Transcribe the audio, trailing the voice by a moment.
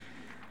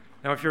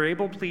Now, if you're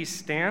able, please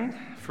stand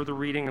for the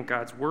reading of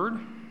God's Word.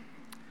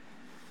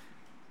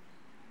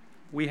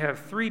 We have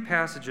three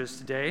passages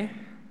today.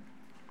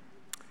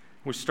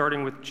 We're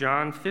starting with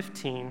John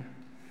 15,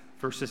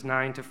 verses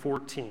 9 to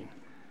 14.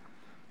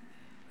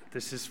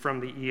 This is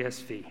from the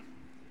ESV.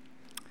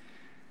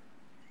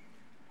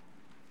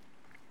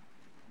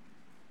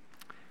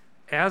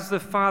 As the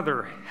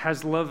Father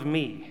has loved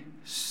me,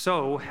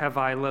 so have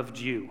I loved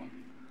you.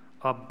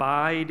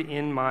 Abide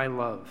in my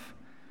love.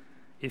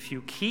 If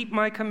you keep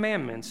my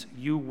commandments,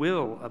 you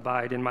will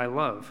abide in my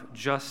love,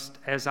 just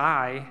as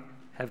I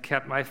have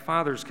kept my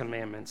Father's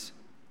commandments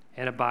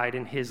and abide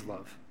in his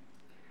love.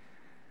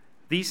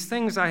 These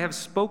things I have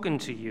spoken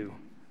to you,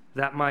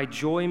 that my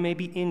joy may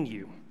be in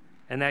you,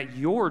 and that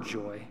your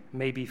joy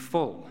may be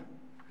full.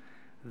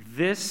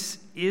 This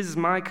is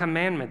my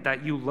commandment,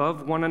 that you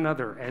love one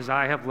another as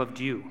I have loved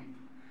you.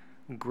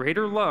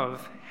 Greater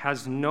love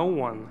has no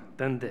one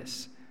than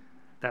this,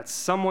 that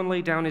someone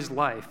lay down his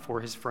life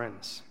for his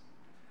friends.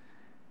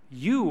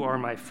 You are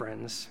my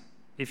friends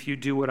if you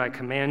do what I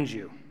command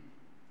you.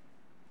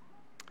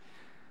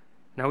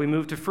 Now we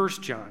move to 1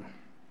 John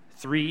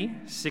 3,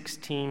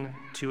 16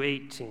 to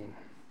 18.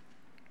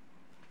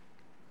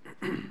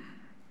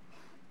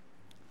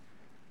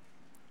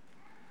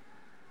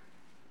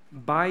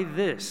 By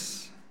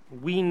this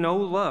we know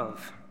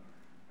love,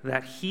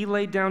 that he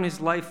laid down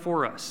his life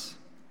for us,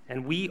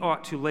 and we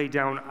ought to lay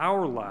down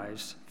our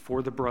lives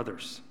for the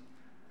brothers.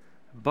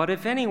 But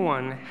if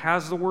anyone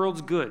has the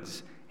world's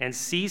goods and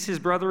sees his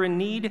brother in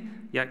need,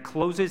 yet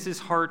closes his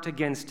heart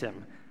against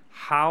him,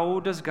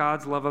 how does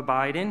God's love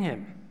abide in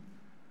him?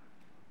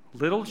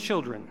 Little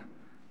children,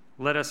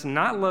 let us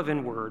not love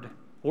in word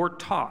or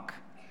talk,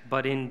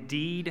 but in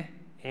deed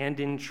and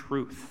in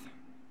truth.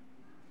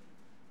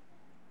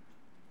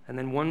 And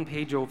then one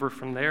page over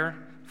from there,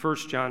 1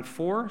 John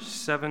 4,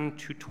 7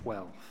 to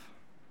 12.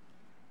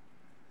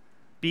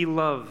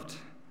 Beloved,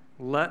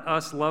 let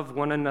us love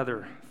one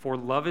another, for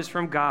love is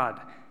from God,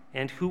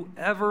 and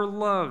whoever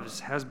loves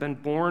has been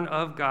born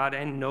of God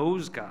and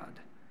knows God.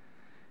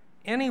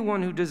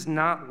 Anyone who does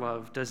not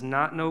love does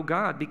not know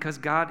God, because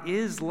God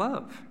is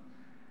love.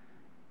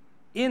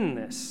 In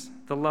this,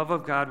 the love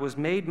of God was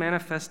made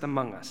manifest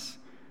among us,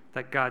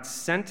 that God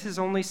sent his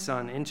only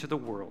Son into the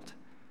world,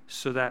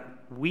 so that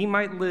we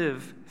might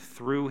live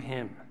through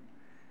him.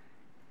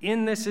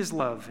 In this is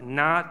love,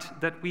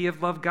 not that we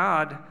have loved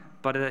God,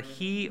 but that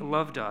he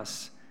loved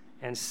us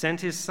and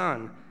sent his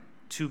Son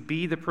to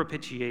be the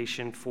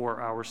propitiation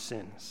for our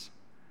sins.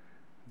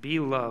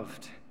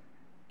 Beloved,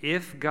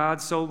 if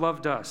God so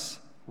loved us,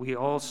 we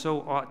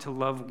also ought to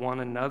love one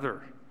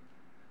another.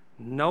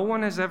 No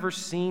one has ever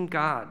seen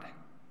God.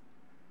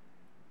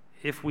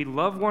 If we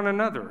love one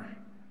another,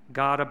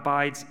 God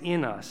abides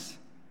in us,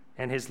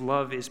 and his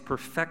love is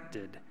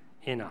perfected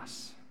in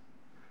us.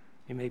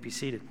 You may be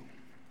seated.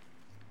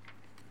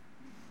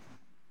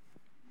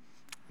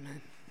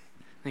 Amen.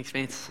 Thanks,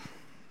 Vance.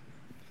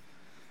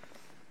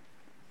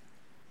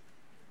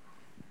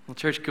 Well,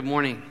 church, good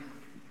morning.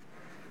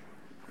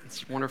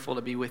 It's wonderful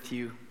to be with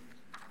you.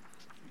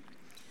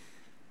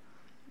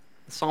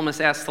 The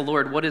psalmist asks the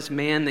Lord, "What is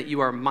man that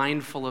you are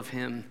mindful of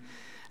him,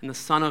 and the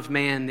Son of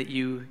Man that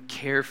you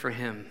care for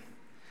him?"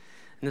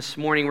 And this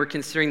morning we're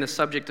considering the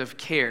subject of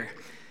care.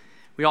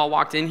 We all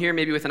walked in here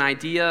maybe with an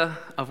idea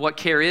of what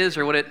care is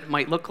or what it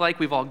might look like.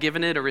 We've all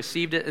given it or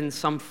received it in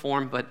some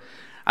form, but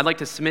I'd like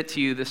to submit to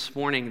you this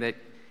morning that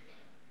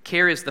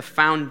care is the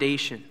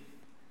foundation,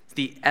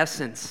 the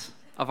essence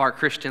of our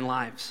Christian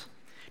lives.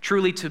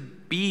 Truly, to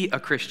be a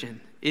Christian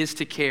is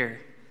to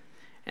care,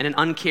 and an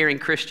uncaring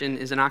Christian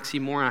is an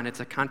oxymoron. It's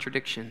a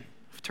contradiction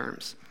of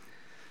terms.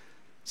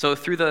 So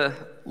through the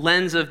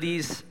lens of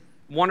these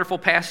wonderful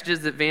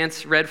passages that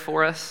Vance read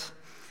for us,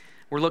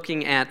 we're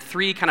looking at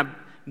three kind of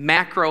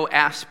macro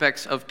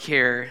aspects of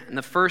care. And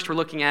the first we're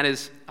looking at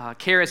is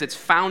care as it's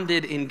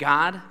founded in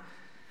God,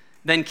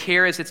 then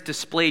care as it's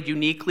displayed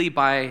uniquely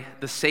by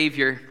the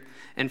Savior,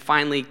 and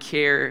finally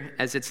care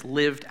as it's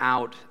lived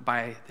out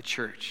by the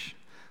church.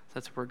 So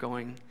that's where we're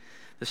going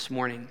this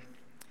morning.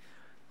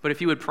 But if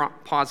you would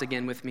pause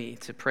again with me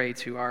to pray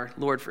to our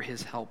Lord for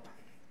his help.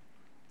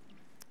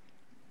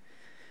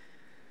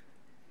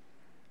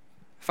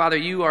 Father,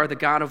 you are the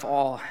God of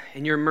all,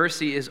 and your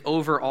mercy is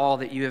over all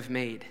that you have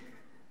made.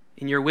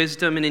 In your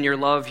wisdom and in your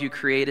love you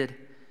created,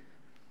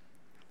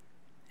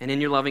 and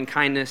in your loving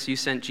kindness you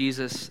sent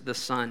Jesus, the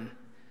Son,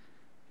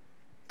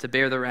 to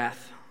bear the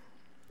wrath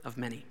of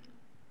many.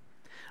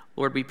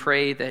 Lord, we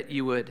pray that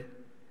you would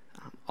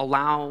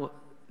allow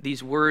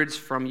these words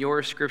from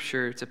your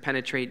scripture to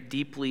penetrate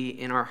deeply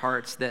in our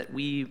hearts, that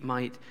we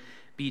might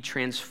be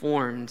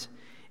transformed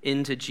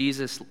into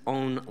Jesus'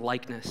 own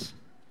likeness.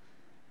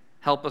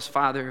 Help us,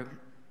 Father.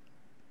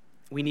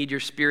 We need your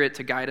Spirit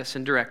to guide us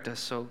and direct us.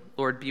 So,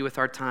 Lord, be with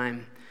our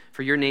time.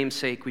 For your name's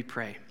sake, we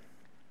pray.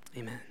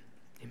 Amen.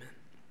 Amen.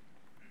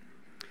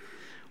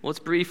 Well, let's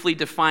briefly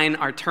define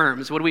our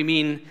terms. What do we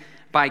mean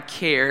by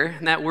care?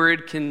 And that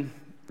word can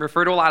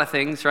refer to a lot of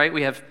things, right?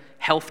 We have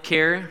health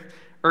care,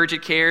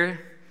 urgent care,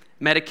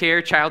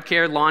 Medicare, child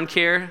care, lawn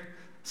care.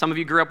 Some of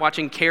you grew up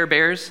watching Care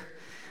Bears.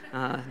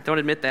 Don't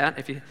admit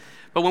that.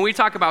 But when we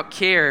talk about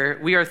care,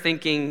 we are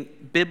thinking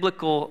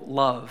biblical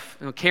love.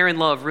 Care and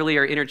love really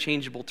are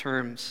interchangeable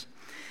terms.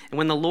 And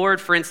when the Lord,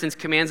 for instance,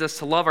 commands us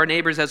to love our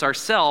neighbors as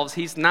ourselves,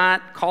 he's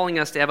not calling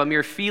us to have a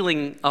mere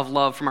feeling of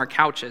love from our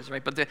couches,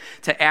 right? But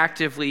to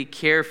actively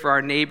care for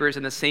our neighbors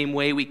in the same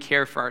way we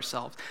care for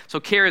ourselves.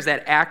 So care is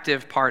that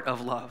active part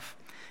of love.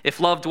 If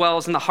love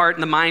dwells in the heart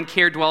and the mind,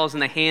 care dwells in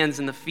the hands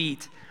and the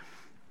feet.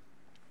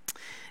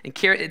 And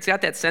care, it's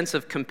got that sense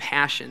of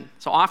compassion.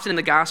 So often in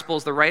the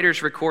Gospels, the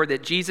writers record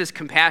that Jesus'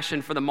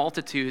 compassion for the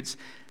multitudes,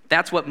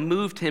 that's what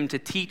moved him to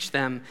teach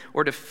them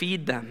or to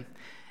feed them.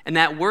 And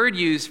that word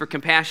used for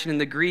compassion in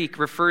the Greek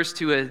refers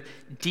to a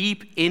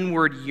deep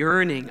inward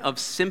yearning of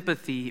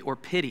sympathy or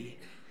pity.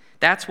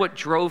 That's what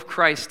drove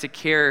Christ to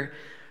care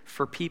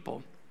for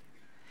people.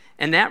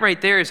 And that right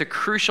there is a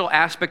crucial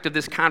aspect of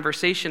this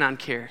conversation on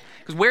care.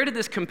 Because where did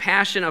this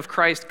compassion of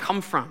Christ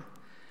come from?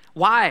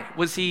 Why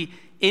was he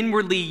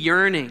inwardly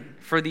yearning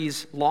for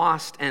these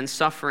lost and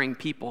suffering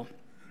people?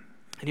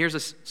 And here's a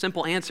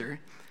simple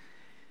answer.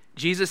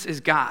 Jesus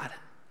is God,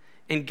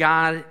 and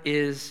God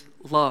is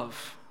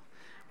love.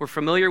 We're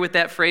familiar with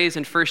that phrase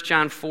in 1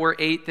 John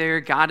 4:8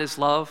 there, God is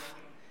love.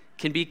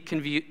 Can be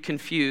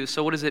confused.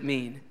 So what does it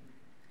mean?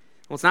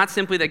 Well, it's not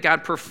simply that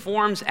God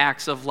performs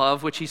acts of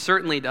love, which he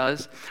certainly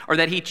does, or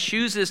that he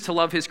chooses to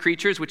love his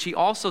creatures, which he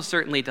also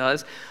certainly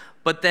does,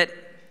 but that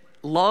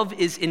love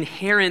is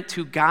inherent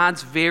to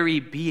God's very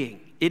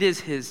being. It is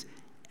his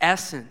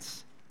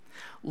essence.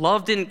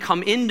 Love didn't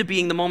come into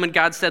being the moment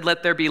God said,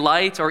 let there be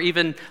light, or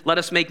even let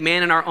us make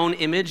man in our own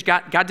image.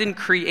 God didn't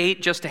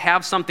create just to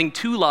have something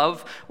to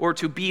love or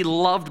to be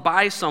loved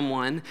by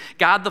someone.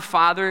 God the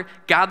Father,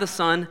 God the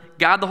Son,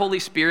 God the Holy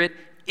Spirit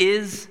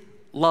is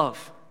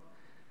love.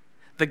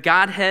 The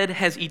Godhead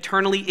has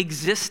eternally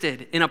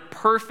existed in a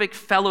perfect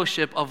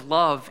fellowship of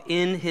love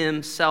in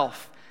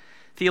himself.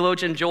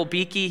 Theologian Joel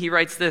Beeke, he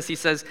writes this, he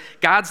says,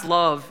 God's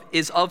love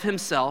is of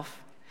himself.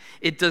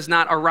 It does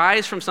not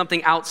arise from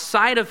something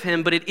outside of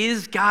him, but it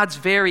is God's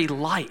very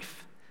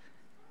life.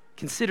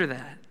 Consider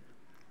that.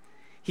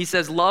 He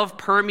says love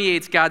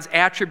permeates God's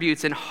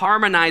attributes and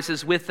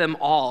harmonizes with them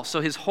all.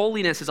 So his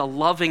holiness is a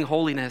loving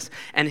holiness,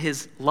 and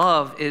his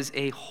love is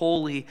a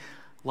holy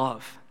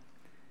love.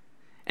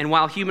 And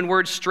while human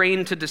words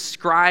strain to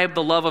describe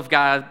the love of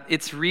God,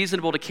 it's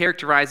reasonable to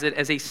characterize it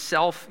as a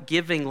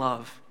self-giving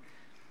love.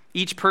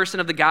 Each person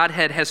of the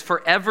Godhead has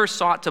forever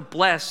sought to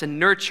bless and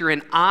nurture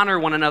and honor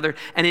one another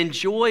and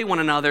enjoy one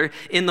another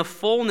in the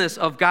fullness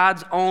of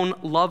God's own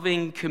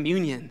loving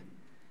communion.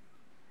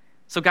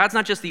 So God's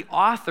not just the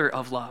author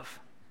of love,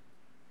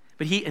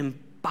 but he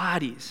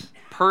embodies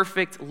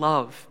perfect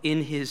love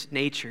in his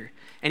nature,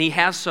 and he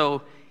has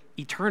so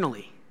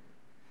eternally.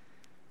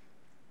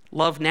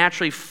 Love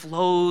naturally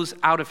flows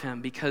out of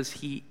him because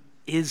he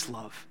is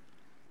love.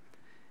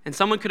 And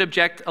someone could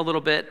object a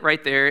little bit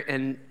right there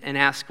and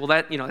ask, well,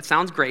 that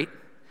sounds great,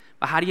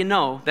 but how do you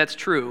know that's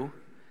true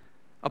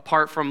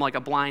apart from like a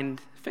blind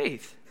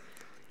faith?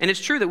 And it's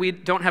true that we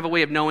don't have a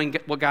way of knowing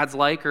what God's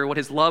like or what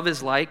his love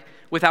is like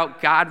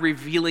without God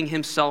revealing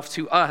himself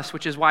to us,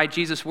 which is why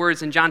Jesus'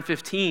 words in John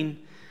 15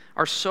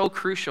 are so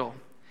crucial.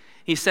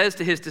 He says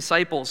to his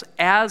disciples,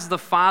 as the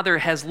Father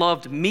has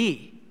loved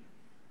me,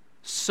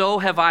 so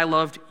have I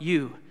loved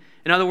you.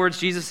 In other words,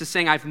 Jesus is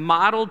saying, I've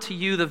modeled to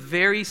you the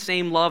very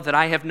same love that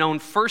I have known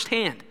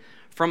firsthand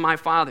from my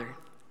Father.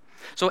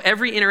 So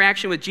every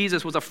interaction with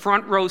Jesus was a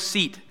front row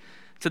seat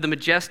to the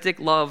majestic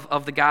love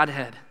of the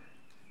Godhead.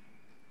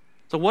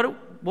 So what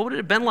would it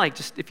have been like,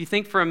 just if you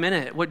think for a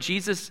minute,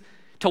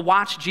 to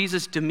watch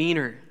Jesus'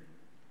 demeanor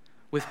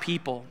with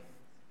people,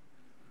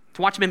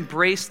 to watch him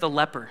embrace the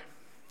leper,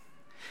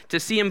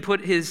 to see him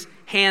put his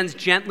hands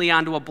gently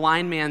onto a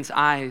blind man's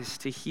eyes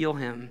to heal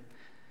him,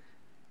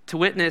 to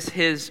witness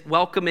his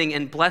welcoming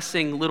and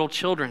blessing little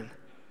children,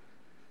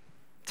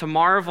 to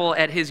marvel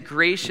at his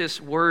gracious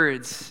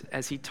words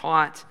as he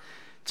taught,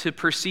 to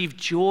perceive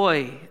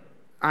joy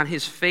on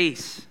his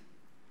face,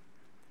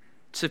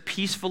 to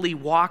peacefully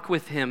walk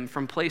with him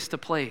from place to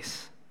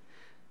place,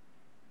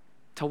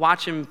 to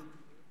watch him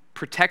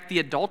protect the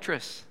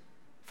adulteress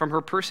from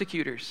her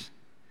persecutors,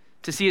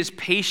 to see his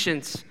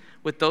patience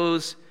with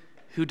those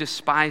who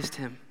despised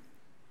him.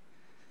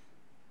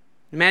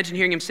 Imagine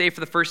hearing him say for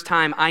the first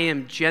time, I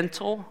am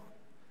gentle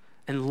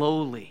and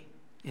lowly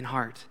in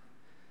heart.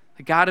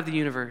 The God of the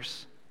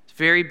universe, his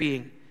very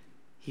being,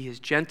 he is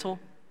gentle,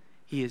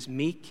 he is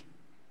meek,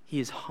 he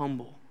is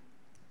humble.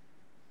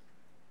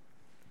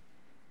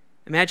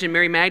 Imagine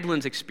Mary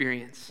Magdalene's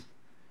experience.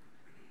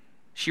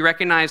 She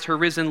recognized her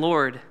risen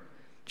Lord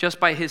just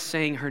by his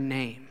saying her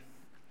name,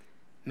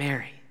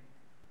 Mary.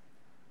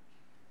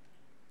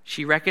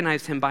 She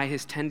recognized him by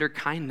his tender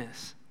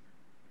kindness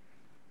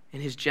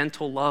and his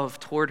gentle love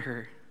toward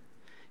her.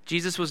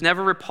 Jesus was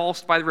never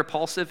repulsed by the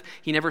repulsive.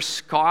 He never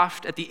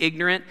scoffed at the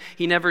ignorant.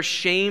 He never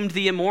shamed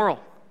the immoral.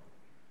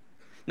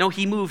 No,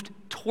 he moved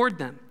toward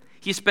them.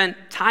 He spent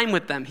time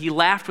with them. He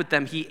laughed with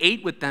them. He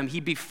ate with them. He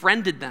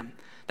befriended them.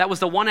 That was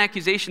the one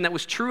accusation that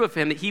was true of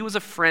him, that he was a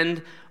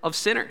friend of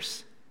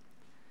sinners.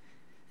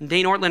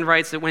 Dane Ortland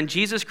writes that when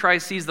Jesus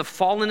Christ sees the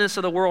fallenness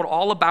of the world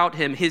all about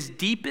him, his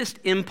deepest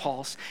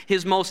impulse,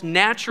 his most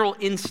natural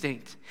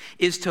instinct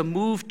is to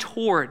move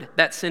toward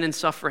that sin and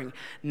suffering,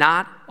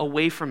 not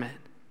away from it.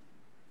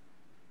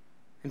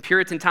 And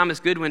Puritan Thomas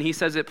Goodwin, he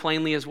says it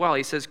plainly as well.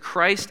 He says,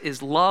 Christ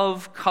is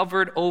love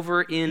covered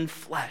over in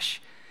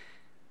flesh.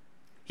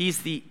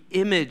 He's the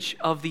image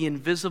of the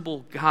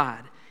invisible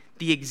God,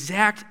 the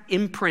exact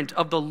imprint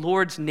of the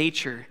Lord's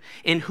nature,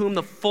 in whom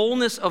the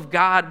fullness of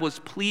God was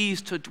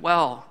pleased to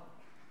dwell.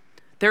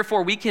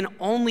 Therefore, we can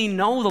only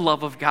know the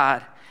love of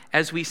God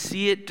as we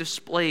see it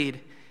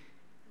displayed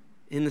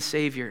in the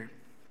Savior.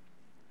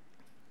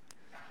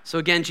 So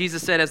again,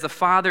 Jesus said, as the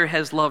Father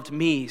has loved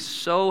me,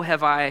 so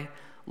have I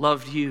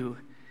loved you.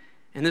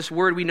 And this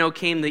word we know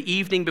came the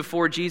evening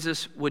before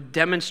Jesus would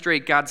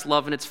demonstrate God's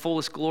love in its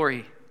fullest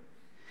glory.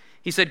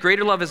 He said,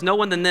 greater love has no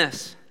one than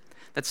this,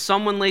 that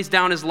someone lays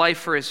down his life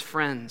for his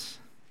friends.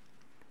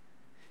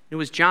 It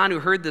was John who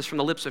heard this from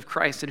the lips of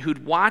Christ and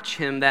who'd watch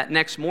him that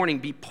next morning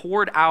be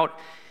poured out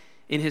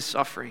in his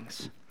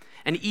sufferings.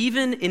 And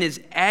even in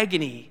his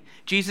agony,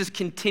 Jesus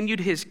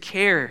continued his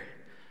care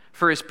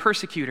for his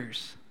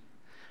persecutors,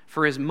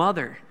 for his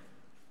mother,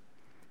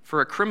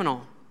 for a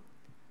criminal.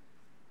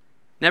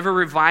 Never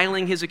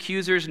reviling his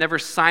accusers, never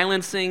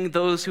silencing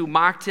those who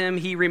mocked him,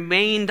 he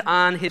remained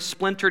on his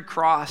splintered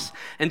cross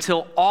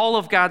until all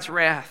of God's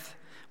wrath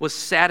was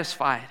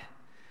satisfied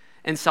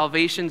and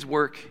salvation's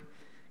work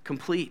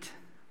complete.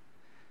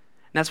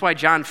 And that's why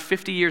John,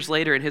 50 years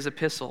later in his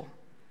epistle,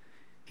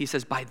 he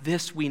says, by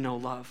this we know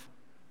love,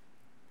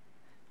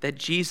 that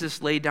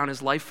Jesus laid down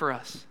his life for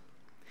us.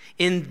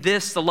 In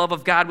this, the love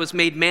of God was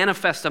made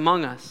manifest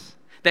among us,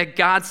 that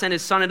God sent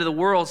his Son into the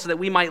world so that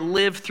we might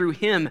live through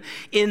him.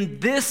 In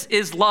this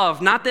is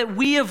love, not that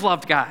we have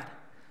loved God,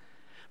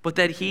 but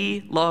that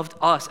he loved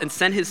us and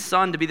sent his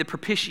Son to be the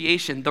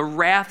propitiation, the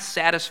wrath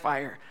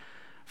satisfier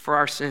for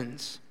our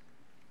sins.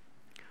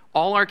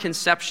 All our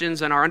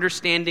conceptions and our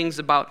understandings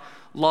about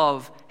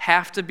love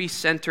have to be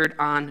centered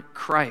on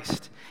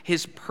Christ,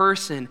 his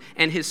person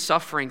and his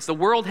sufferings. The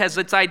world has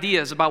its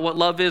ideas about what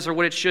love is or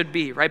what it should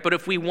be, right? But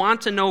if we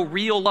want to know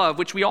real love,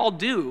 which we all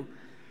do,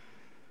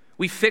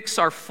 we fix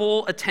our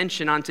full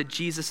attention onto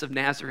Jesus of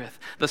Nazareth,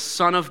 the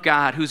Son of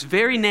God, whose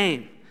very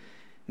name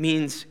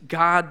means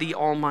God the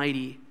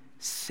Almighty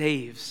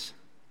saves.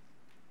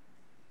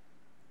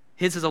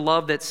 His is a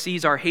love that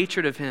sees our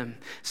hatred of him,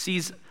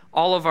 sees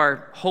all of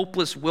our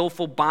hopeless,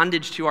 willful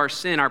bondage to our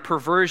sin, our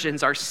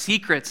perversions, our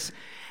secrets,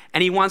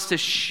 and he wants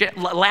to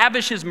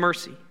lavish his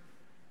mercy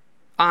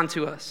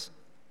onto us.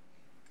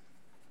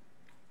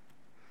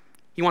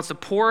 He wants to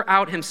pour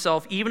out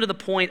himself even to the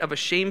point of a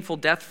shameful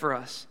death for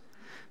us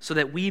so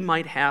that we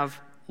might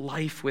have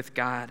life with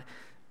God.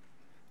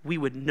 We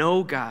would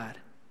know God,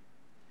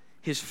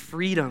 his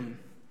freedom.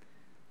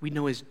 We'd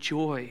know his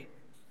joy.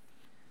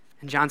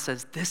 And John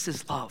says, this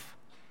is love.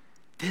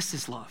 This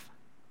is love.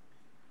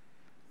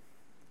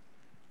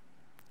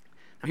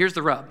 Now here's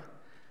the rub.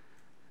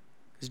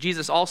 Because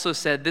Jesus also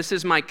said, this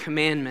is my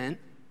commandment,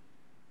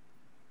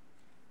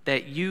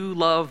 that you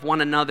love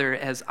one another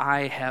as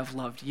I have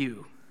loved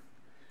you.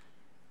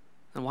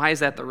 And why is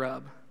that the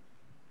rub?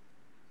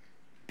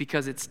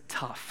 Because it's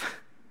tough.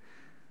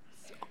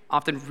 It's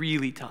often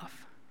really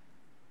tough.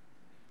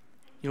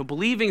 You know,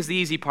 believing's the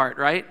easy part,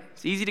 right?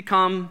 It's easy to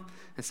come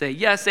and say,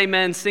 yes,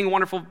 amen, sing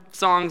wonderful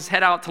songs,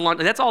 head out to lunch.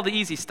 That's all the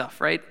easy stuff,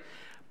 right?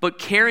 But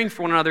caring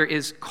for one another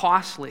is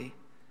costly.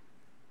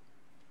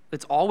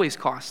 It's always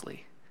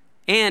costly.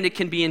 And it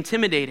can be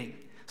intimidating.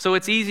 So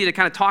it's easy to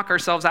kind of talk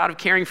ourselves out of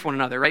caring for one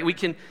another, right? We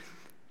can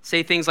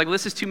say things like, well,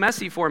 this is too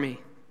messy for me.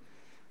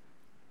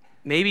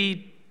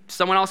 Maybe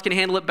someone else can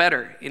handle it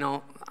better. You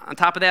know, on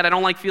top of that, I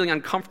don't like feeling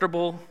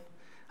uncomfortable.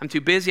 I'm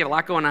too busy, I have a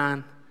lot going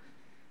on.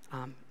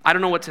 I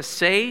don't know what to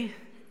say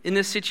in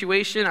this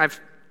situation. I've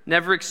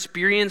never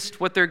experienced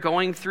what they're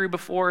going through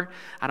before.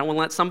 I don't want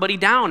to let somebody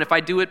down if I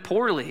do it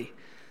poorly.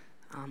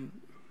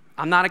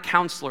 I'm not a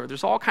counselor.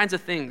 There's all kinds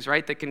of things,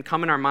 right, that can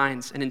come in our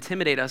minds and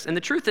intimidate us. And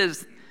the truth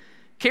is,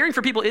 caring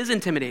for people is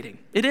intimidating.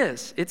 It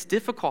is. It's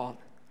difficult.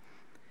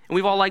 And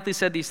we've all likely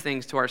said these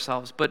things to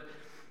ourselves. But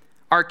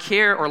our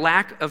care or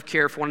lack of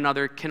care for one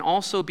another can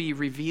also be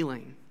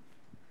revealing.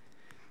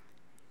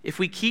 If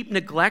we keep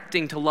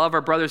neglecting to love our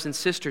brothers and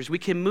sisters, we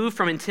can move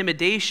from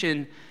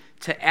intimidation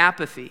to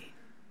apathy.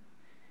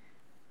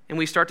 And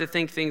we start to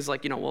think things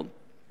like, well,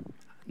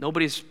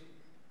 nobody's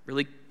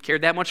really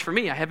cared that much for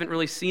me. I haven't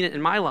really seen it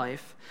in my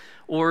life.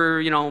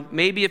 Or,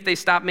 maybe if they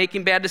stopped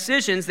making bad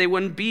decisions, they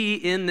wouldn't be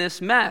in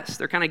this mess.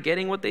 They're kind of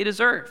getting what they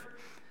deserve.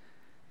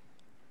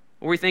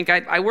 Or we think,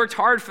 I worked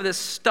hard for this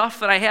stuff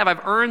that I have.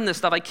 I've earned this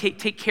stuff. I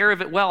take care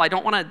of it well. I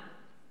don't want to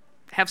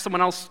have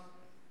someone else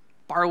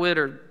borrow it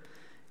or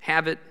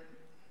have it.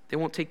 They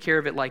won't take care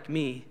of it like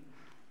me.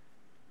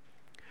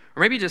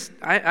 Or maybe just,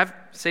 I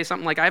say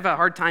something like, I have a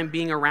hard time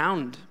being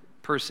around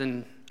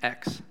person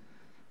X.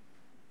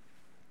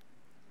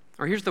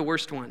 Or here's the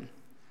worst one.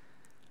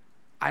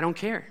 I don't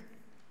care.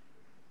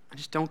 I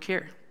just don't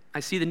care. I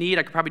see the need.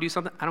 I could probably do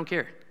something. I don't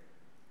care.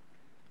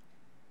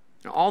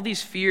 Now, all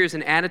these fears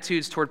and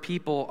attitudes toward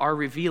people are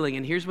revealing,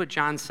 and here's what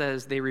John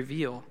says they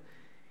reveal.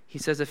 He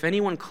says, if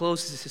anyone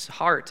closes his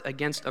heart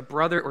against a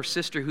brother or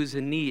sister who's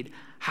in need,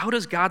 how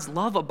does God's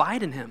love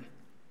abide in him?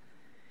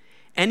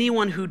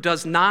 Anyone who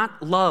does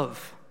not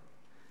love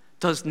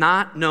does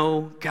not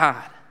know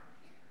God.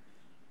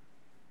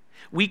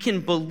 We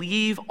can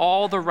believe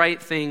all the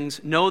right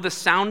things, know the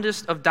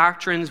soundest of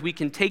doctrines. We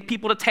can take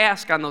people to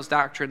task on those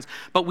doctrines,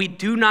 but we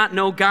do not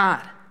know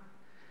God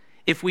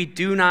if we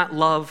do not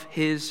love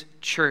his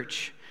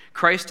church.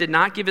 Christ did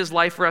not give his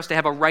life for us to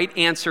have a right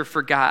answer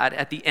for God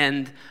at the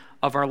end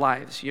of our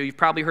lives. You've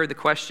probably heard the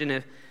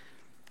question,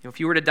 if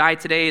you were to die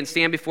today and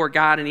stand before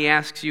God and he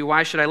asks you,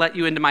 why should I let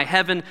you into my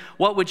heaven?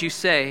 What would you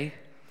say?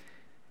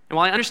 And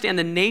while I understand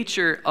the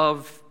nature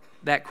of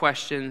that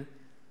question,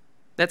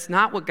 that's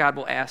not what God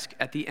will ask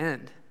at the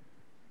end.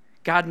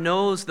 God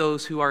knows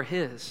those who are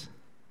his.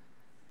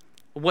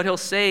 What he'll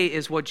say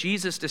is what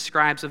Jesus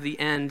describes of the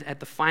end at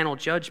the final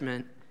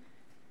judgment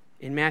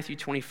in Matthew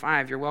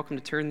 25. You're welcome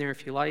to turn there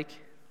if you like.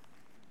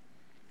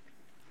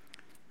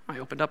 I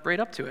opened up right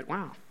up to it.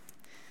 Wow.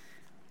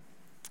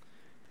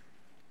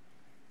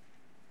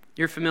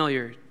 You're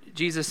familiar.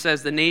 Jesus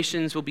says the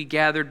nations will be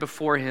gathered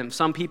before him.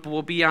 Some people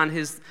will be on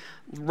his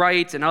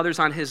right and others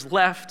on his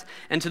left.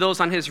 And to those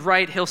on his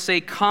right, he'll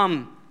say,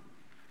 come,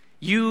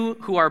 you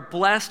who are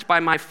blessed by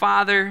my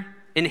Father,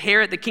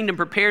 inherit the kingdom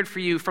prepared for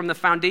you from the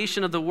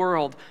foundation of the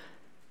world.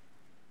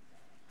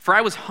 For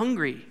I was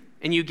hungry,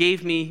 and you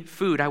gave me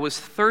food. I was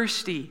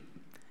thirsty,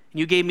 and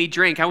you gave me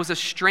drink. I was a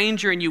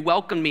stranger, and you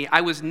welcomed me.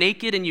 I was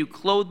naked, and you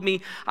clothed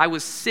me. I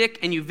was sick,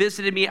 and you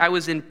visited me. I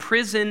was in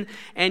prison,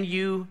 and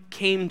you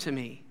came to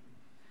me.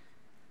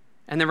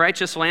 And the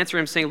righteous will answer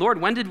him, saying, Lord,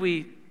 when did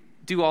we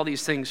do all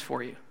these things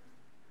for you?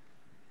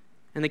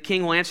 And the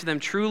king will answer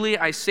them, truly,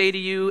 I say to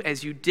you,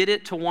 as you did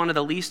it to one of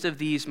the least of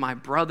these, my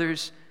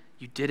brothers,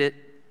 you did it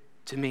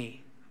to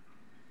me.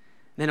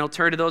 Then he'll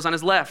turn to those on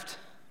his left,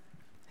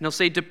 and he'll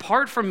say,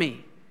 depart from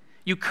me,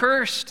 you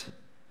cursed,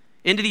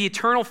 into the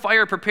eternal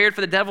fire prepared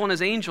for the devil and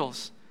his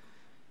angels.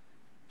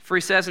 For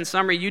he says in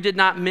summary, you did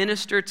not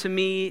minister to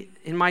me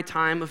in my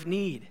time of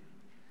need.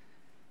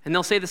 And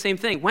they'll say the same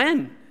thing.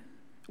 When?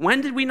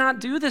 When did we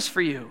not do this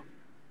for you?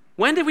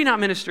 When did we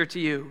not minister to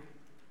you?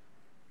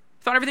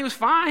 Thought everything was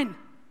fine.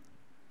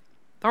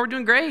 Thought we're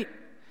doing great.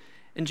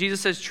 And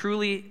Jesus says,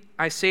 truly,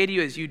 I say to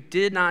you, as you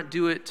did not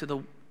do it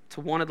to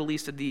one of the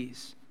least of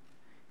these,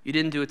 you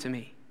didn't do it to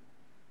me.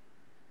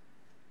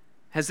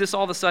 Has this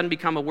all of a sudden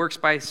become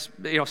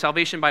a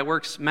salvation by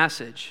works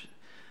message?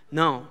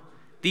 No.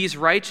 These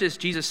righteous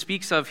Jesus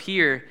speaks of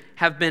here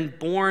have been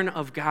born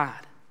of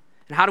God.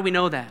 And how do we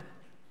know that?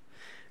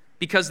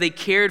 Because they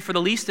cared for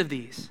the least of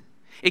these.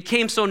 It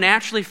came so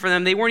naturally for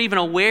them, they weren't even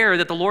aware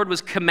that the Lord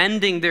was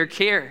commending their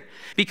care.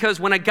 Because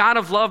when a God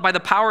of love, by the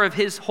power of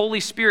his Holy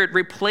Spirit,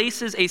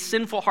 replaces a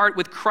sinful heart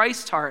with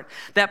Christ's heart,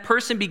 that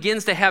person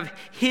begins to have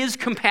his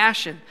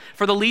compassion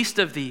for the least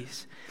of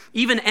these,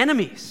 even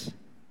enemies.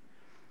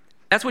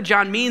 That's what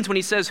John means when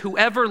he says,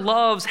 whoever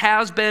loves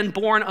has been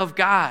born of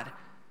God.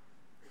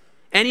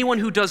 Anyone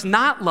who does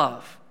not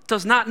love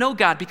does not know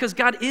God, because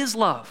God is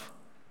love.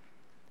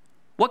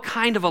 What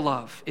kind of a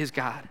love is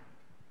God?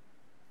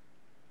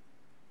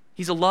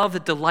 He's a love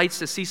that delights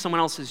to see someone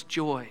else's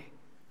joy.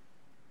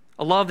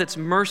 A love that's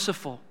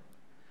merciful.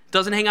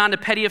 Doesn't hang on to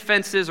petty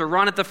offenses or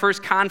run at the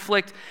first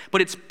conflict,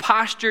 but it's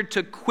postured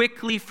to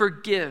quickly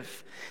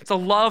forgive. It's a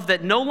love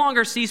that no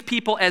longer sees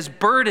people as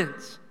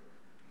burdens,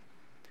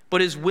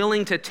 but is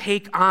willing to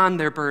take on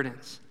their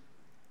burdens.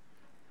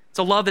 It's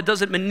a love that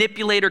doesn't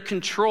manipulate or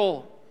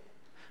control,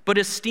 but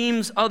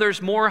esteems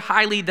others more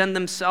highly than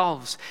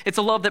themselves. It's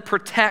a love that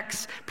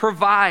protects,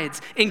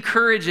 provides,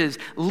 encourages,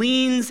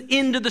 leans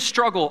into the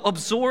struggle,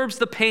 absorbs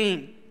the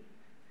pain.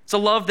 It's a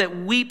love that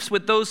weeps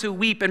with those who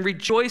weep and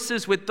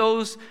rejoices with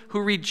those who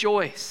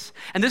rejoice.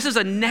 And this is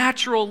a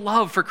natural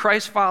love for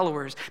Christ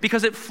followers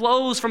because it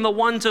flows from the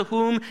one to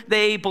whom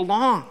they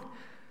belong.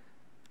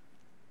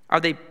 Are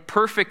they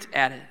perfect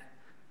at it?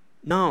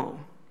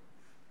 No.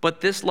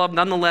 But this love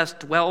nonetheless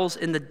dwells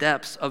in the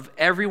depths of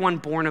everyone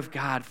born of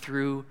God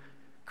through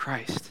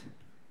Christ.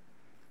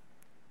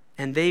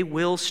 And they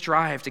will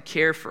strive to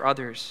care for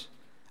others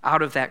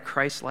out of that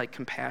Christ-like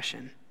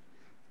compassion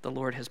the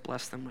Lord has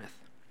blessed them with.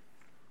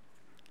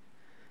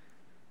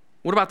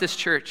 What about this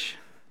church?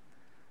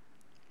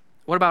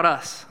 What about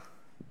us?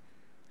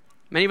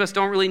 Many of us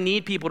don't really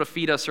need people to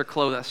feed us or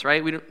clothe us,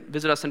 right? We don't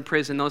visit us in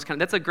prison,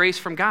 that's a grace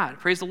from God.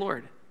 Praise the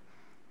Lord.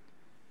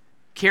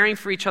 Caring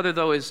for each other,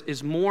 though,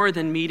 is more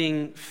than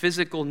meeting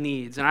physical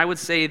needs. And I would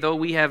say, though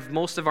we have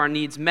most of our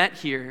needs met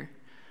here,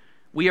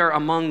 we are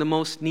among the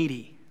most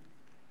needy.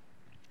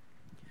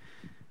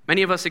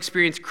 Many of us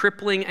experience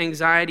crippling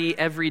anxiety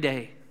every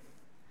day.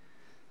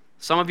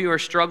 Some of you are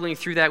struggling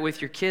through that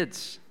with your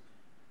kids.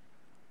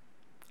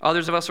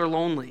 Others of us are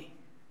lonely.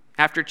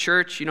 After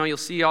church, you'll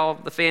see all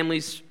the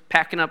families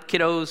packing up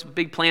kiddos,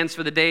 big plans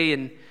for the day,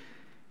 and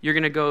you're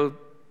going to go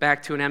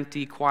back to an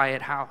empty,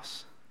 quiet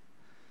house.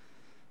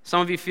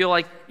 Some of you feel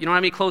like you don't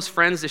have any close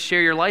friends to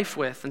share your life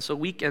with, and so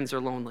weekends are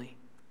lonely.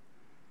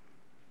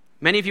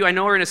 Many of you I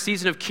know are in a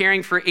season of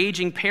caring for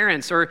aging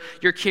parents, or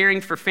you're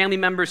caring for family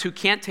members who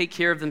can't take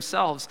care of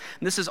themselves.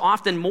 And this is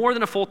often more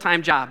than a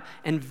full-time job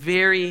and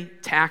very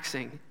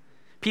taxing.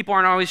 People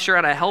aren't always sure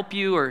how to help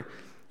you, or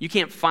you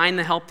can't find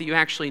the help that you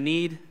actually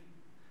need.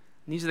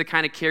 And these are the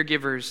kind of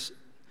caregivers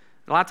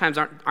a lot of times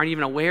aren't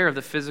even aware of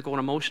the physical and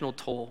emotional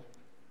toll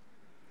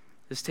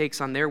this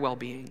takes on their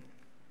well-being.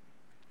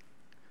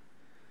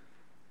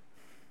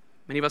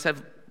 Many of us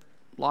have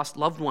lost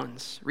loved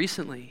ones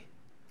recently,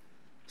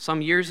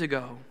 some years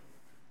ago,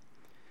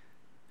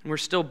 and we're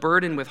still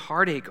burdened with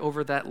heartache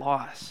over that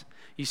loss.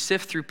 You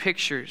sift through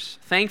pictures,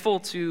 thankful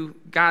to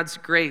God's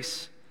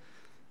grace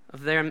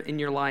of them in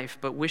your life,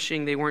 but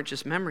wishing they weren't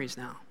just memories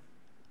now.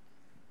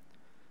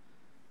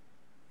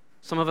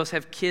 Some of us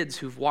have kids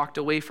who've walked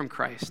away from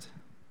Christ.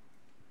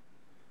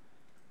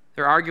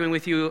 They're arguing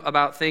with you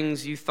about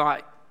things you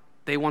thought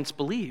they once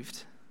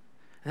believed.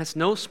 And that's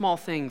no small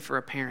thing for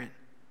a parent.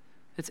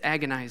 It's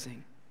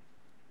agonizing.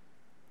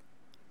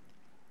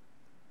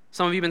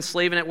 Some of you have been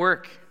slaving at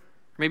work,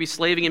 or maybe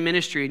slaving in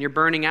ministry, and you're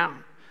burning out.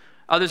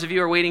 Others of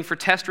you are waiting for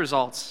test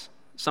results.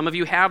 Some of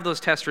you have those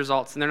test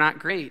results, and they're not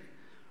great.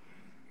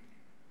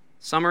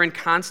 Some are in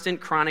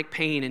constant chronic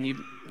pain, and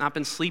you've not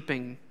been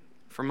sleeping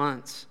for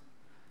months.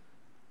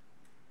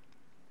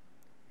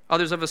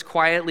 Others of us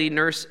quietly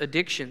nurse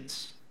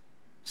addictions,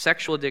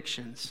 sexual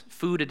addictions,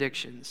 food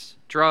addictions,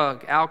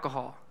 drug,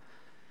 alcohol,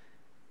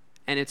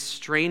 and it's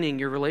straining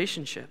your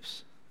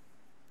relationships.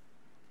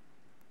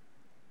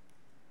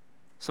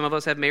 Some of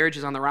us have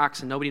marriages on the rocks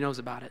and nobody knows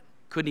about it.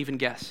 Couldn't even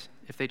guess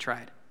if they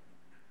tried.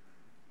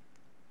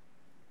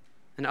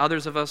 And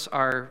others of us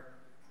are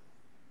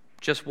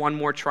just one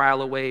more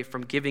trial away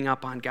from giving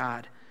up on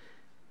God.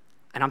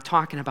 And I'm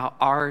talking about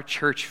our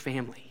church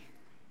family.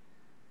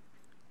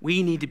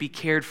 We need to be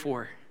cared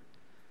for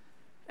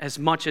as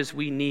much as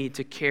we need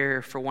to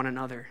care for one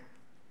another.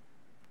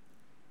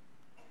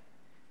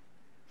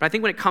 But I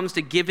think when it comes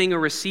to giving or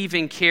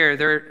receiving care,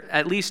 there are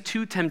at least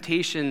two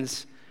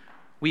temptations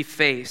we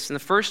face. And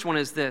the first one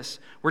is this: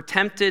 we're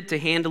tempted to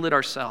handle it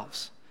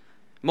ourselves.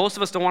 Most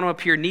of us don't want to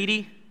appear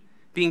needy.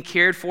 Being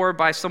cared for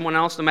by someone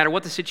else, no matter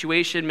what the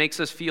situation, makes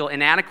us feel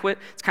inadequate.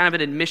 It's kind of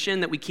an admission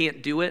that we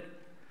can't do it.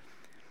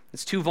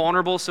 It's too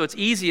vulnerable, so it's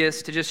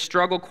easiest to just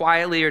struggle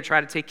quietly or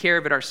try to take care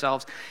of it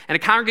ourselves. And a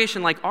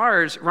congregation like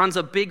ours runs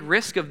a big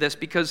risk of this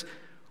because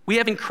we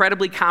have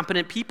incredibly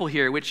competent people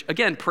here, which,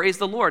 again, praise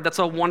the Lord, that's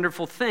a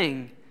wonderful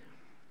thing.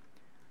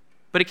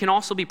 But it can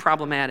also be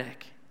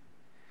problematic.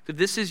 If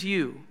this is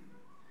you,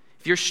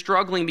 if you're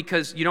struggling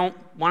because you don't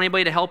want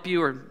anybody to help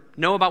you or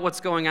know about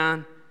what's going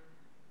on,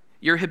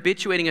 you're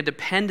habituating a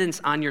dependence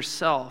on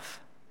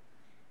yourself,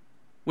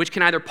 which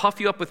can either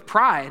puff you up with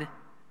pride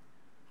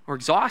or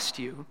exhaust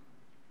you,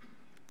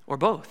 or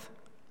both.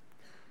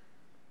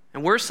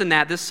 And worse than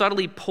that, this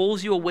subtly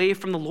pulls you away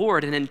from the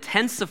Lord and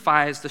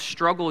intensifies the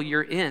struggle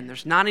you're in.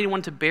 There's not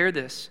anyone to bear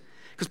this.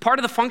 Because part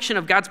of the function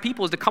of God's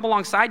people is to come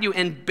alongside you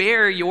and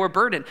bear your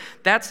burden.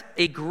 That's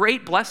a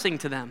great blessing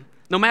to them,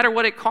 no matter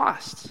what it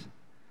costs.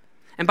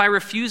 And by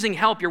refusing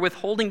help, you're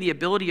withholding the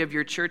ability of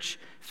your church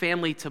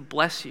family to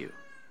bless you.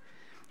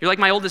 You're like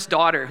my oldest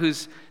daughter,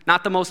 who's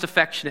not the most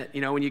affectionate.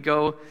 You know, when you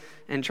go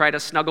and try to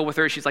snuggle with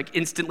her, she's like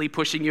instantly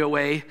pushing you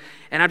away.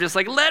 And I'm just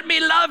like, let me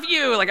love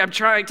you. Like I'm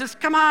trying, just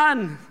come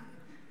on.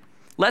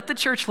 Let the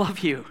church love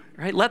you,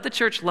 right? Let the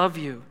church love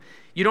you.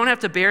 You don't have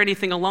to bear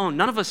anything alone.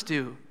 None of us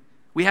do.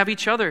 We have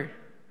each other.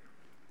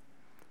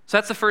 So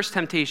that's the first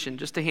temptation,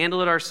 just to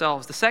handle it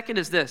ourselves. The second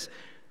is this: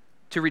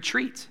 to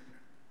retreat.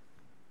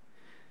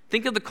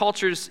 Think of the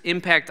culture's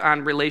impact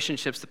on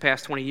relationships the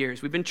past 20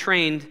 years. We've been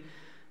trained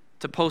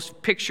to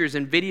post pictures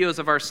and videos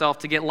of ourselves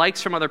to get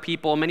likes from other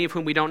people, many of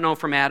whom we don't know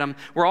from Adam.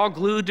 We're all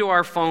glued to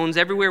our phones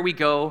everywhere we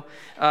go.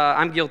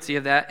 I'm guilty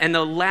of that. And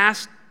the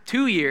last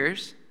 2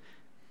 years,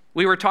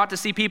 we were taught to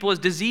see people as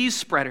disease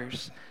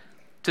spreaders,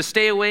 to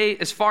stay away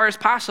as far as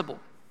possible.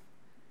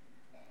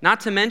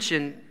 Not to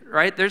mention,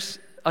 right, there's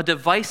a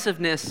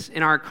divisiveness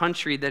in our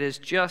country that is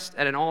just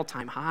at an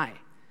all-time high.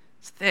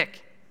 It's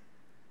thick.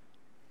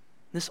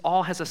 This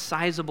all has a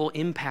sizable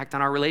impact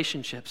on our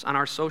relationships, on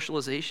our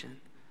socialization,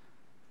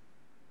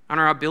 on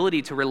our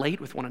ability to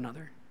relate with one another.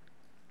 And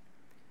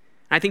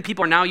I think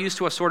people are now used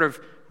to a sort of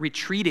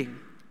retreating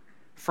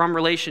from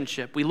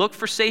relationship. We look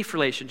for safe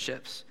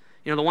relationships,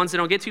 you know, the ones that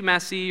don't get too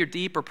messy or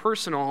deep or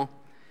personal,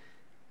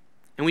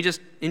 and we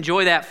just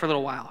enjoy that for a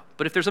little while.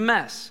 But if there's a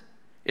mess,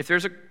 if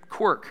there's a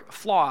quirk, a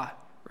flaw,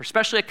 or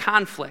especially a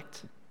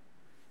conflict,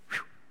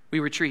 we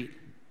retreat.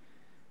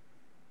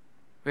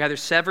 We either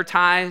sever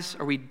ties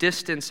or we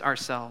distance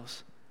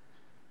ourselves.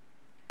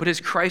 But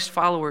as Christ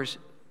followers,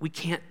 we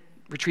can't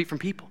retreat from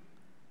people.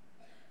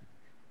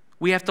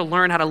 We have to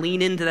learn how to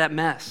lean into that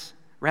mess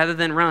rather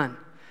than run.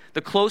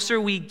 The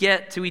closer we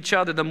get to each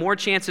other, the more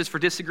chances for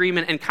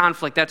disagreement and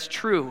conflict. That's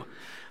true,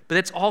 but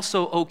it's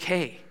also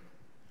okay.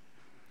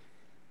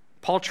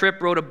 Paul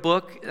Tripp wrote a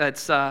book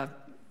that's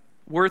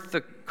worth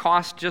the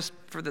cost just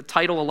for the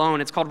title alone.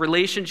 It's called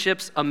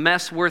Relationships, A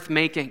Mess Worth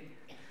Making.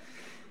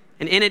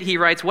 And in it, he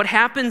writes, what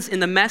happens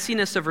in the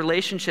messiness of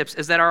relationships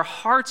is that our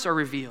hearts are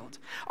revealed,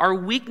 our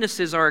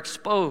weaknesses are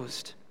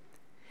exposed,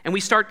 and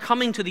we start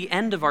coming to the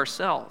end of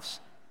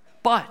ourselves.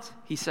 But,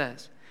 he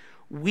says,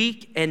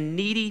 weak and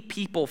needy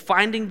people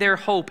finding their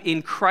hope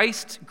in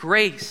Christ's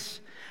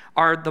grace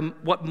are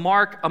what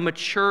mark a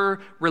mature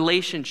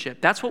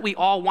relationship. That's what we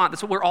all want.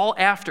 That's what we're all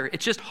after.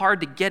 It's just hard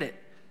to get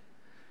it.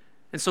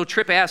 And so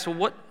Tripp asks,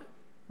 well,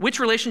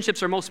 which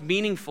relationships are most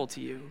meaningful to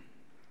you?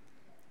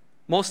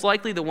 Most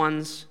likely the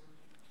ones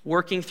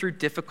working through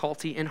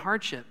difficulty and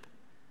hardship.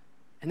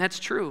 And that's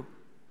true.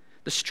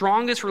 The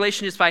strongest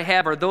relationships I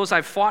have are those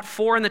I've fought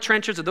for in the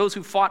trenches, or those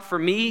who fought for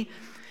me,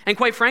 and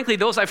quite frankly,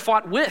 those I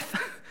fought with.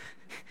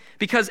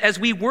 Because as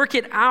we work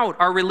it out,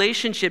 our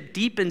relationship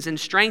deepens and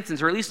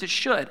strengthens, or at least it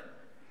should.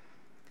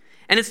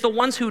 And it's the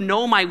ones who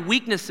know my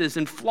weaknesses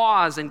and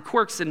flaws and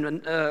quirks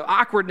and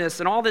awkwardness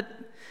and all that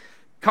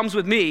comes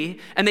with me,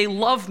 and they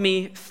love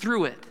me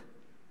through it.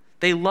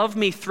 They love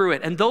me through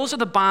it. And those are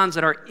the bonds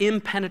that are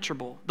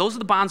impenetrable. Those are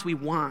the bonds we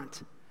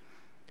want.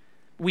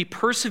 We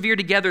persevere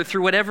together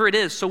through whatever it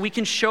is so we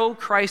can show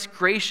Christ's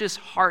gracious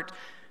heart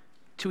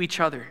to each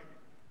other.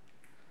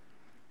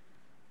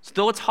 So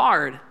though it's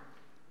hard,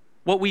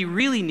 what we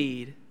really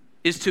need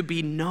is to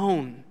be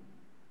known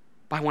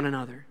by one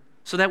another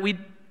so that we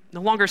no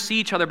longer see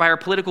each other by our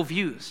political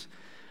views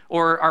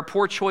or our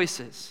poor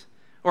choices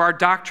or our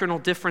doctrinal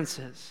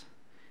differences.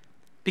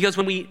 Because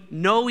when we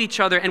know each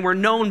other and we're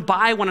known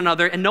by one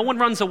another and no one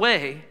runs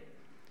away,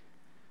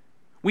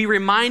 we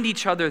remind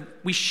each other,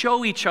 we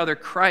show each other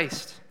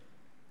Christ,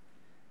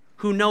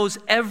 who knows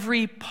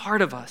every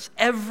part of us,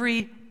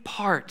 every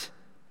part,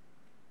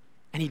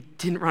 and he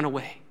didn't run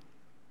away.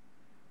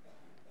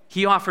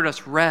 He offered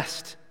us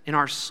rest in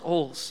our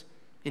souls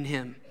in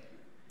him.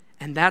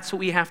 And that's what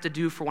we have to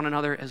do for one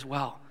another as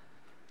well,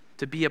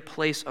 to be a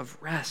place of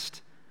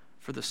rest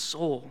for the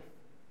soul.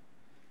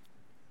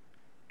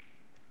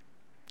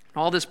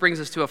 All this brings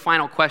us to a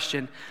final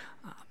question,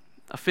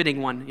 a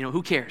fitting one.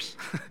 Who cares?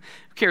 Who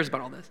cares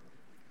about all this?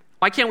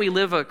 Why can't we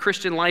live a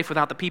Christian life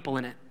without the people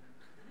in it?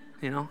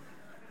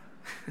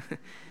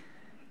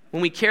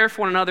 When we care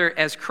for one another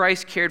as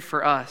Christ cared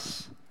for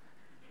us,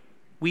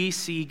 we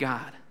see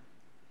God.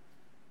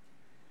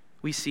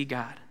 We see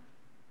God.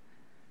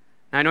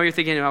 Now, I know you're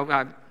thinking,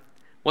 I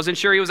wasn't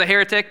sure he was a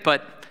heretic,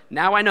 but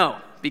now I know,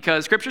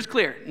 because Scripture's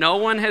clear. No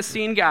one has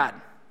seen God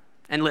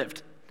and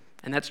lived,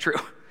 and that's true.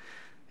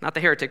 Not the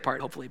heretic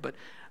part, hopefully, but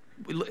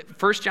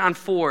 1 John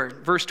 4,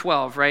 verse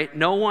 12, right?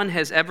 No one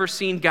has ever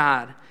seen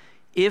God.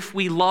 If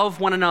we love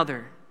one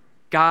another,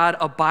 God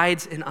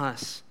abides in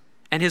us,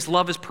 and his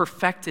love is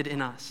perfected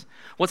in us.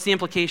 What's the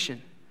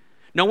implication?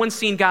 No one's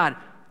seen God,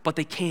 but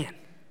they can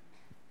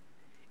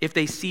if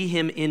they see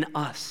him in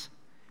us,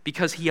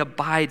 because he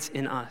abides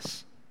in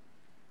us.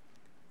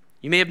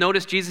 You may have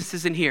noticed Jesus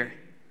isn't here.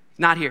 He's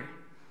not here.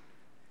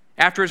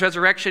 After his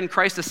resurrection,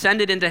 Christ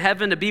ascended into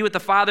heaven to be with the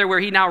Father, where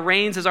he now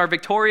reigns as our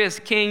victorious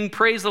King.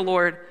 Praise the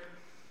Lord.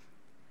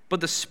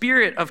 But the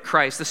Spirit of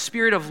Christ, the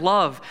Spirit of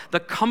love, the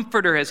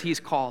Comforter as he's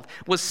called,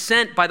 was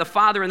sent by the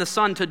Father and the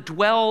Son to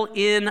dwell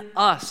in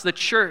us, the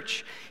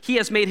church. He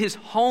has made his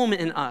home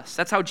in us.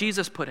 That's how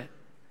Jesus put it.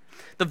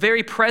 The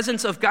very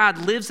presence of God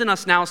lives in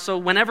us now, so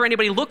whenever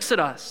anybody looks at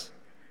us,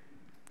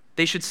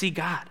 they should see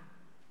God.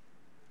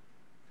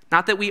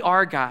 Not that we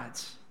are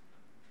God's,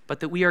 but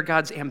that we are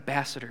God's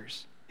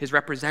ambassadors, his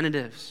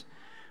representatives.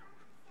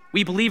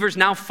 We believers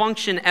now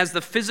function as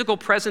the physical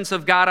presence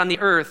of God on the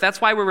earth.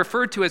 That's why we're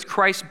referred to as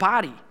Christ's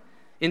body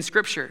in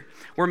Scripture.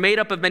 We're made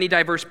up of many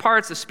diverse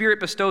parts. The Spirit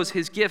bestows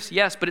his gifts,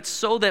 yes, but it's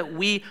so that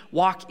we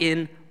walk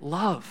in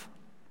love.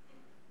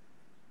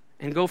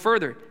 And go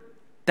further,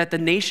 that the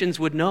nations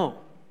would know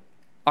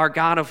our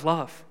God of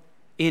love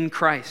in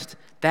Christ.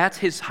 That's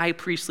his high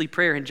priestly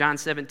prayer in John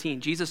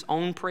 17. Jesus'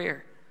 own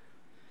prayer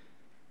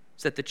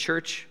is that the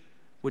church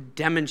would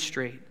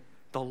demonstrate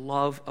the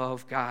love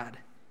of God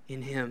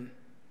in him.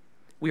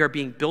 We are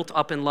being built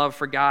up in love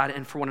for God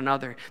and for one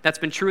another. That's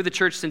been true of the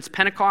church since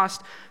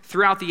Pentecost,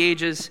 throughout the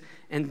ages,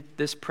 and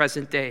this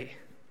present day.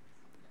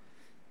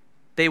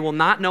 They will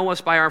not know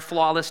us by our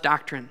flawless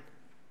doctrine.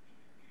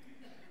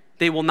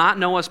 They will not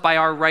know us by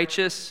our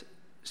righteous,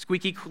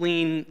 squeaky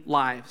clean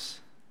lives.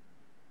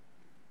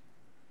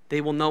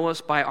 They will know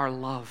us by our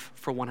love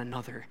for one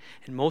another.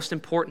 And most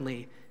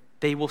importantly,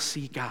 they will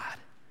see God,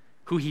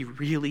 who he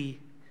really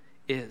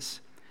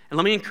is. And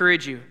let me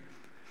encourage you.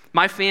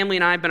 My family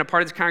and I have been a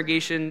part of this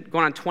congregation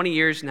going on 20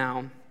 years now.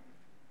 And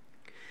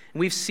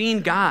we've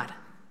seen God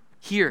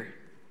here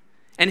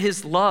and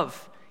his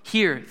love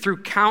here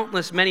through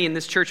many in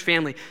this church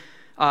family.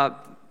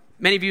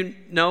 Many of you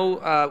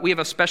know we have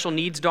a special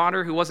needs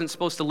daughter who wasn't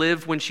supposed to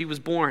live when she was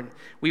born.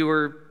 We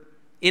were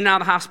in and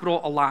out of the hospital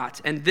a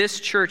lot. And this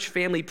church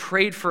family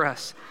prayed for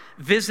us,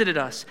 visited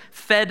us,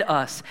 fed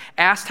us,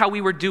 asked how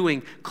we were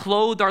doing,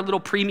 clothed our little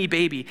preemie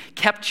baby,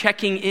 kept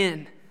checking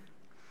in.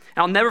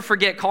 And I'll never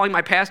forget calling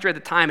my pastor at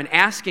the time and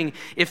asking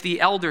if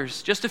the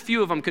elders, just a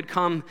few of them, could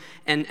come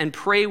and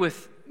pray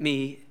with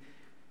me.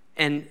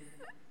 And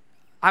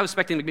I was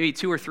expecting maybe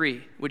 2 or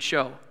 3 would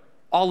show.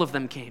 All of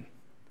them came.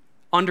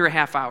 under a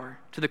half hour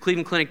to the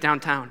Cleveland Clinic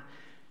downtown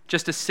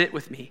just to sit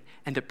with me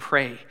and to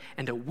pray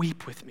and to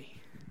weep with me.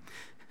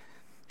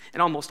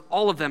 And almost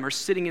all of them are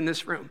sitting in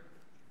this room.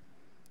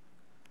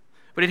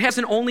 But it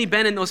hasn't only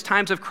been in those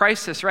times of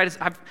crisis, right?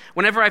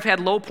 Whenever I've had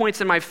low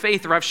points in my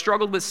faith, or I've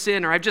struggled with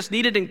sin, or I've just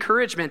needed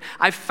encouragement,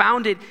 I've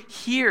found it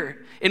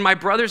here in my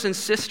brothers and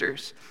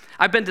sisters.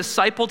 I've been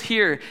discipled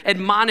here,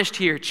 admonished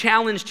here,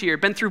 challenged here,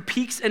 been through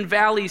peaks and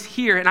valleys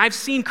here, and I've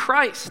seen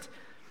Christ.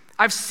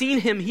 I've seen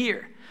him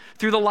here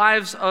through the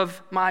lives of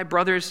my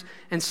brothers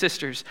and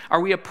sisters. Are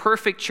we a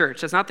perfect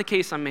church? That's not the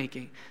case I'm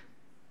making.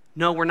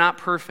 No, we're not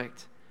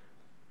perfect.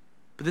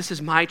 But this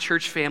is my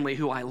church family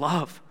who I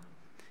love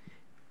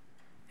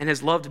and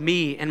has loved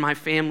me and my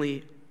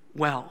family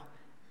well.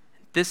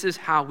 This is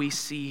how we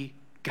see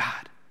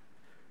God.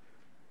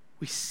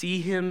 We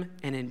see him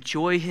and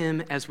enjoy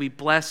him as we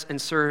bless and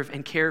serve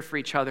and care for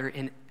each other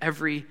in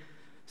every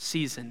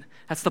season.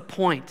 That's the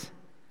point.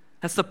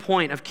 That's the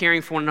point of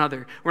caring for one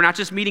another. We're not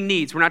just meeting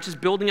needs. We're not just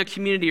building a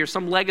community or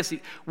some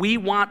legacy. We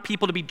want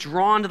people to be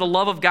drawn to the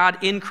love of God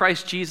in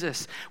Christ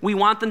Jesus. We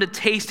want them to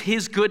taste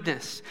his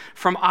goodness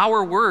from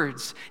our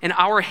words and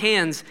our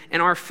hands and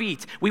our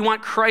feet. We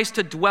want Christ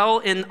to dwell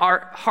in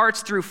our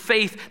hearts through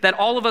faith, that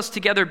all of us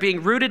together,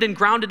 being rooted and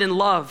grounded in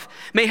love,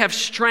 may have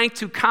strength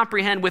to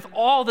comprehend with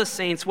all the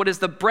saints what is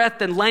the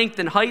breadth and length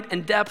and height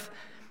and depth,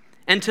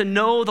 and to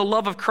know the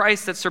love of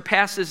Christ that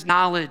surpasses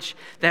knowledge,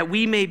 that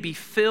we may be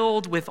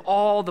filled with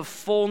all the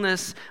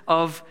fullness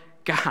of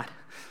God.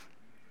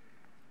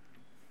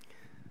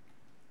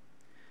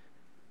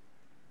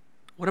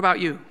 What about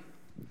you?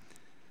 Are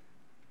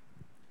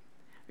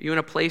you in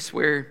a place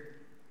where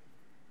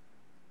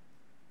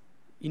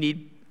you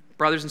need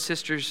brothers and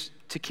sisters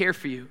to care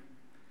for you?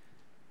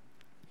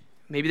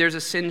 Maybe there's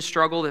a sin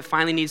struggle that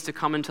finally needs to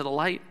come into the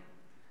light.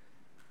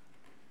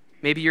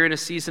 Maybe you're in a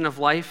season of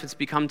life that's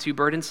become too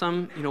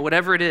burdensome.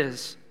 Whatever it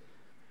is,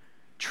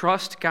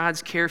 trust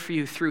God's care for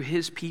you through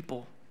his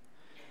people.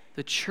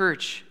 The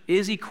church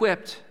is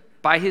equipped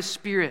by his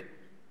Spirit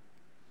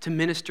to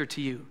minister to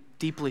you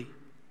deeply.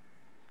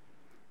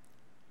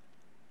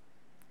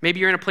 Maybe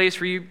you're in a place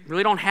where you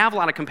really don't have a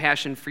lot of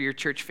compassion for your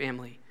church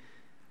family.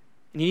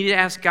 And you need to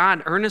ask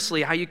God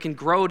earnestly how you can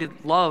grow to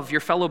love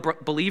your fellow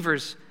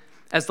believers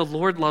as the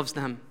Lord loves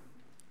them.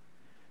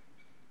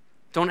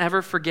 Don't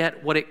ever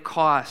forget what it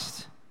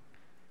cost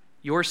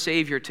your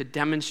Savior to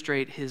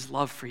demonstrate his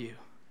love for you.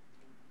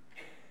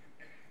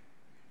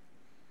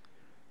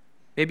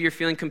 Maybe you're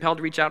feeling compelled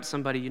to reach out to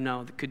somebody you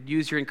know that could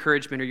use your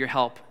encouragement or your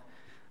help.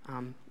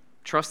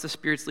 Trust the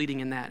Spirit's leading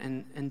in that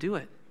and do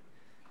it.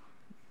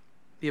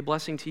 Be a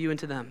blessing to you and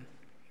to them.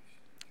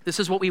 This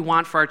is what we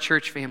want for our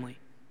church family.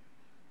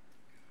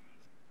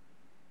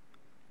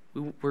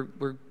 We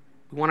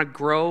want to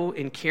grow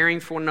in caring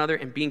for one another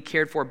and being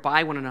cared for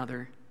by one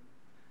another,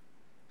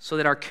 so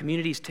that our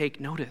communities take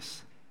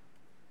notice.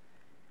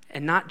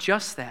 And not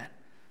just that,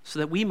 so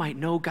that we might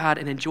know God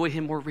and enjoy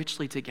him more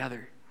richly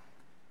together.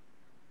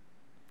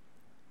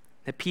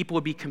 That people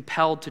would be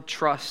compelled to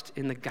trust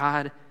in the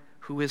God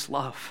who is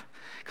love.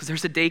 Because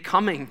there's a day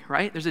coming,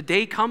 right? There's a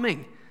day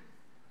coming.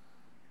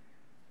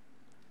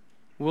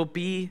 We'll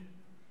be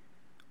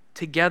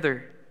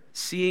together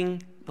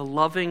seeing the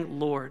loving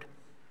Lord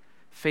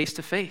face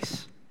to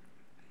face.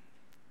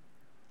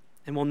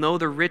 And we'll know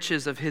the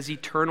riches of his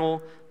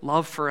eternal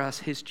love for us,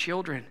 his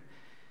children,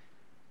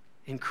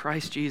 in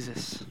Christ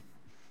Jesus.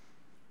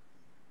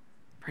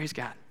 Praise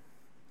God.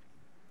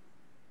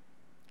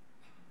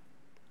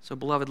 So,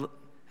 beloved,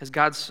 as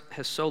God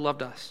has so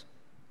loved us,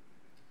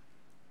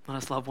 let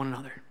us love one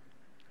another.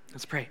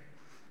 Let's pray.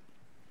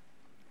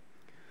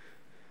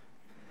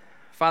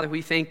 Father,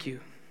 we thank you.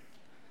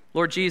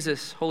 Lord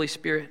Jesus, Holy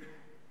Spirit,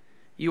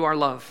 you are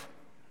love.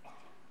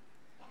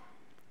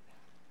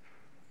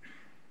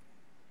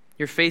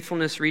 Your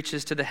faithfulness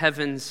reaches to the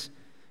heavens.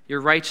 Your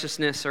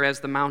righteousness are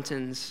as the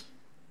mountains.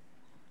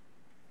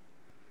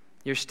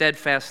 Your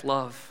steadfast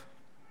love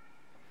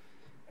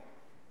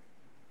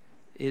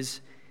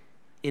is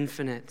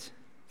infinite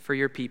for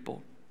your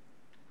people.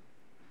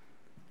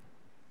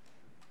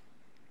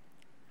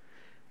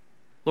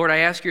 Lord, I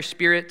ask your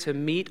Spirit to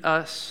meet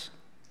us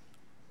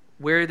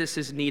where this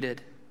is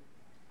needed.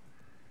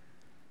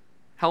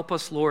 Help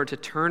us, Lord, to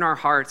turn our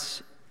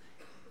hearts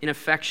in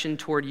affection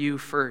toward you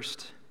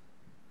first,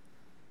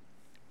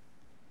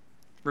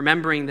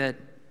 remembering that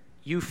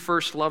you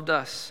first loved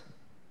us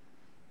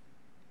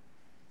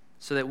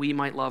so that we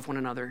might love one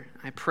another.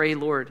 I pray,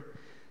 Lord,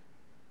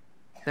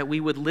 that we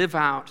would live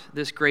out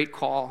this great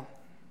call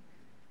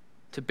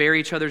to bear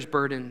each other's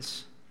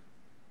burdens,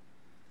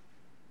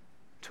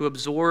 to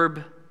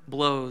absorb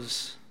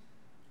blows,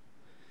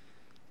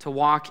 to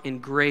walk in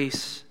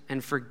grace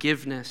and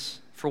forgiveness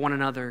for one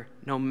another,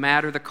 no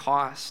matter the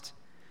cost,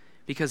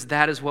 because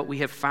that is what we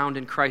have found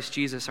in Christ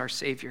Jesus, our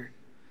Savior.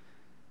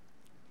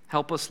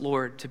 Help us,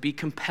 Lord, to be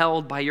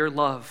compelled by your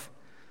love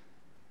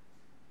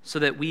so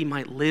that we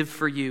might live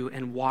for you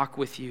and walk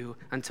with you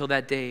until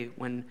that day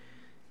when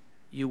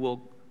you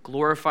will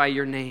glorify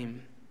your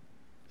name,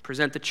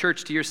 present the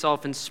church to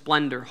yourself in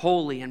splendor,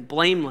 holy and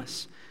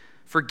blameless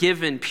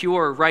forgiven,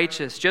 pure,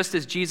 righteous, just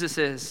as Jesus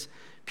is,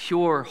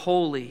 pure,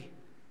 holy.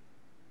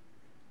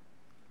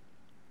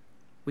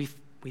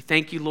 We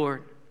thank you,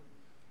 Lord.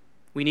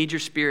 We need your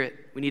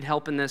Spirit. We need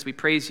help in this. We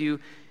praise you.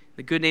 In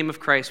the good name of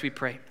Christ, we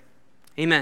pray.